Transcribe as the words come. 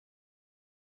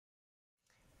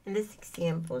In this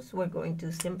examples, we're going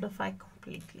to simplify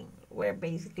completely. We're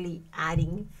basically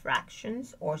adding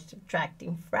fractions or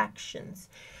subtracting fractions.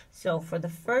 So for the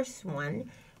first one,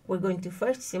 we're going to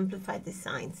first simplify the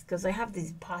signs because I have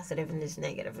this positive and this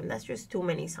negative, and that's just too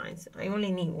many signs. I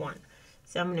only need one.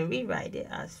 So I'm going to rewrite it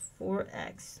as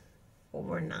 4x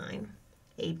over 9.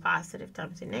 A positive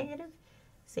times a negative,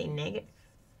 say negative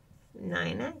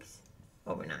 9x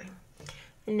over 9.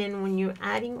 And then when you're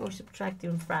adding or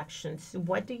subtracting fractions,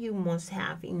 what do you must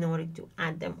have in order to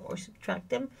add them or subtract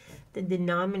them? The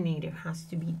denominator has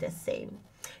to be the same.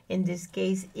 In this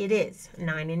case, it is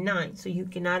 9 and 9. So you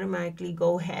can automatically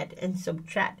go ahead and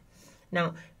subtract.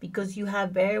 Now, because you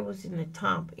have variables in the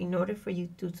top, in order for you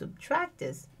to subtract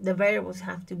this, the variables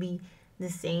have to be the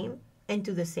same and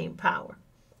to the same power.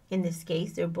 In this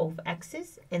case, they're both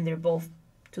x's and they're both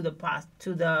to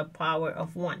the power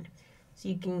of 1. So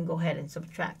you can go ahead and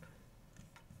subtract.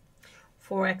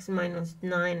 4x minus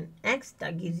 9x,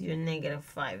 that gives you a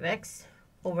negative 5x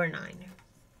over 9.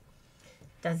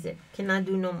 That's it. Cannot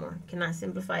do no more. Cannot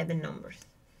simplify the numbers.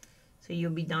 So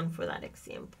you'll be done for that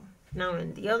example. Now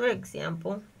in the other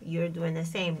example, you're doing the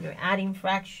same. You're adding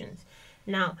fractions.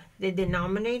 Now, the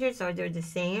denominators, are they the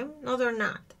same? No, they're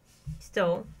not.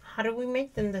 So how do we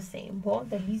make them the same? Well,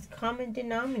 the least common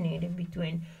denominator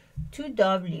between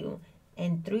 2w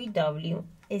and 3w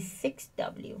is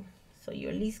 6w. So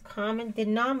your least common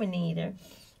denominator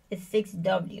is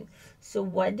 6w. So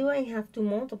what do I have to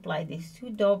multiply this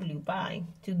 2w by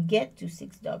to get to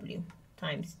 6w?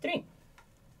 Times 3.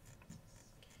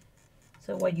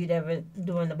 So what you'd ever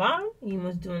do on the bottom, you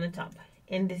must do on the top.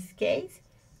 In this case,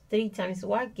 3 times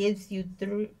what gives you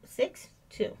 6?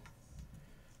 2.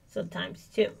 So times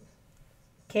 2.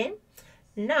 Okay?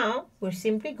 Now, we're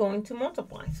simply going to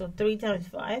multiply. So 3 times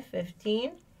 5,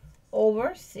 15 over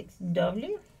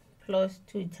 6w plus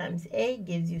 2 times a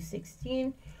gives you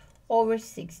 16 over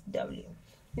 6w.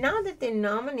 Now the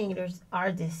denominators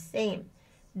are the same.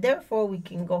 Therefore, we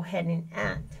can go ahead and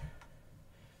add.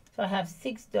 So I have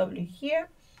 6w here.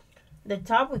 The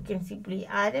top, we can simply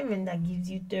add them, and that gives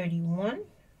you 31.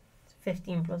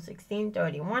 15 plus 16,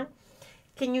 31.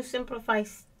 Can you simplify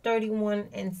 31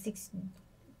 and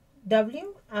 6w?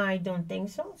 I don't think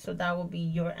so. So that will be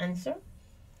your answer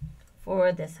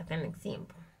for the second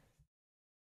example.